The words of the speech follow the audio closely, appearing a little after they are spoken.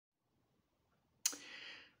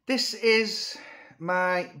This is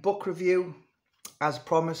my book review, as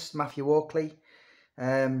promised, Matthew Oakley,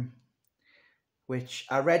 which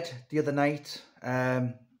I read the other night.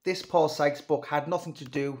 This Paul Sykes book had nothing to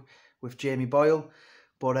do with Jamie Boyle,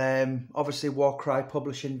 but obviously Warcry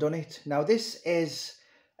Publishing done it. Now this is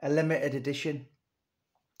a limited edition.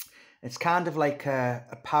 It's kind of like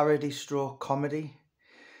a parody stroke comedy.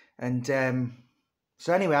 And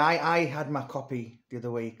so anyway, I had my copy the other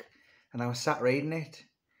week and I was sat reading it,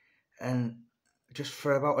 and just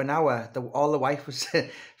for about an hour, all the wife was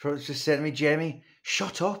just saying to me, Jamie,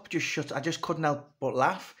 shut up, just shut. I just couldn't help but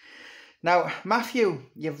laugh. Now, Matthew,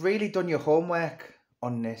 you've really done your homework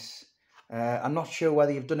on this. I'm not sure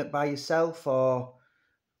whether you've done it by yourself or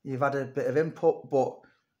you've had a bit of input, but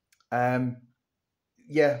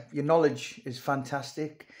yeah, your knowledge is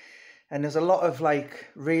fantastic. And there's a lot of like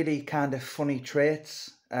really kind of funny traits.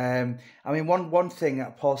 I mean, one thing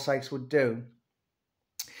that Paul Sykes would do,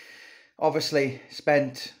 obviously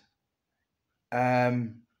spent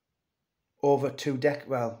over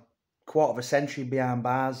quarter of a century behind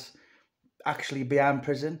bars, actually behind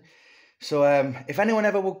prison. So if anyone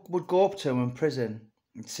ever would go up to him in prison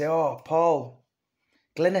and say, oh, Paul,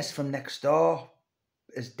 Glynis from next door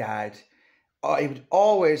has died, he would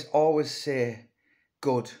always say,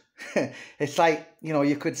 good. It's like, you know,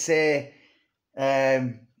 you could say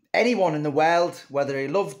anyone in the world, whether he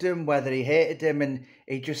loved him, whether he hated him, and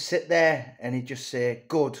he'd just sit there and he'd just say,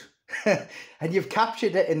 good. And you've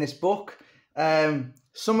captured it in this book.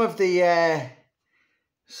 Some of the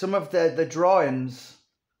drawings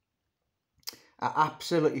are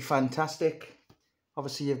absolutely fantastic.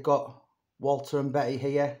 Obviously, you've got Walter and Betty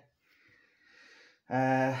here.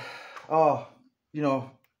 You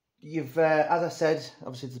know, you've, as I said,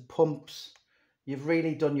 obviously the pumps. You've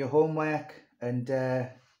really done your homework, and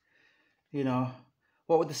you know,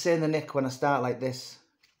 what would they say in the nick when I start like this?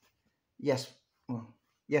 Yes, well,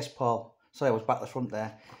 yes, Paul. Sorry, I was back to the front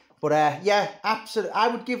there. But yeah, absolutely. I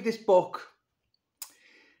would give this book.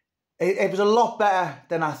 It was a lot better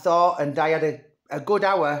than I thought, and I had a good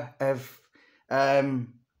hour of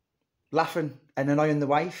laughing and annoying the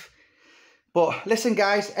wife. But listen,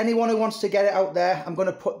 guys, anyone who wants to get it out there, I'm going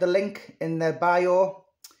to put the link in the bio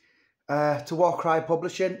to Warcry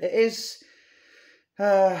Publishing. It is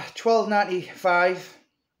 $12.95,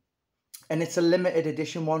 and it's a limited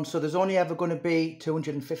edition one, so there's only ever going to be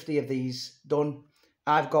 250 of these done.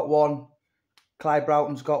 I've got one, Clyde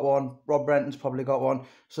Broughton's got one, Rob Brenton's probably got one,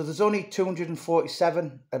 so there's only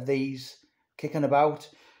 247 of these kicking about.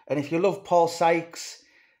 And if you love Paul Sykes,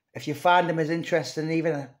 if you find him as interesting,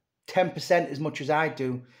 even 10% as much as I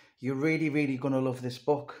do, you're really going to love this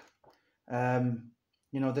book. You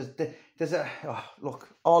know, there's look,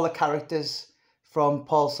 all the characters from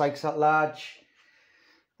Paul Sykes at large,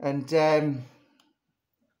 and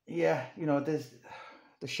yeah, you know, there's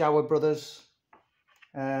the Shower Brothers,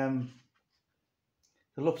 the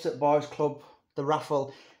Lupset Boys Club, the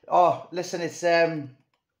raffle. Oh, listen, it's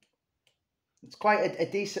quite a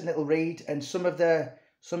decent little read, and some of the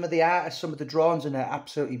artists, some of the drawings in it are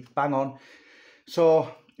absolutely bang on.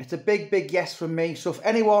 So it's a big yes from me. So if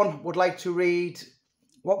anyone would like to read,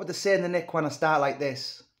 what would they say in the nick when I start like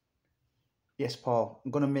this? Yes, Paul,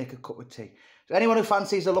 I'm going to make a cup of tea. So anyone who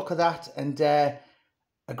fancies a look at that and a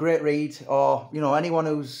great read, or, you know, anyone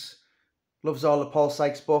who's loves all the Paul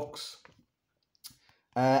Sykes books,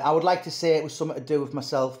 I would like to say it was something to do with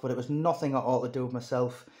myself, but it was nothing at all to do with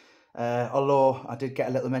myself. Although I did get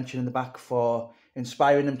a little mention in the back for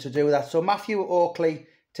inspiring them to do that. So Matthew Oakley,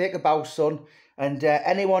 take a bow, son. And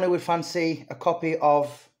anyone who would fancy a copy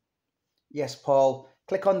of Yes, Paul,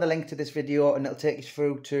 click on the link to this video and it'll take you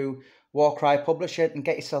through to Warcry Publishing and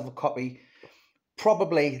get yourself a copy.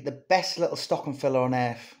 Probably the best little stocking filler on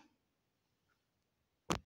earth.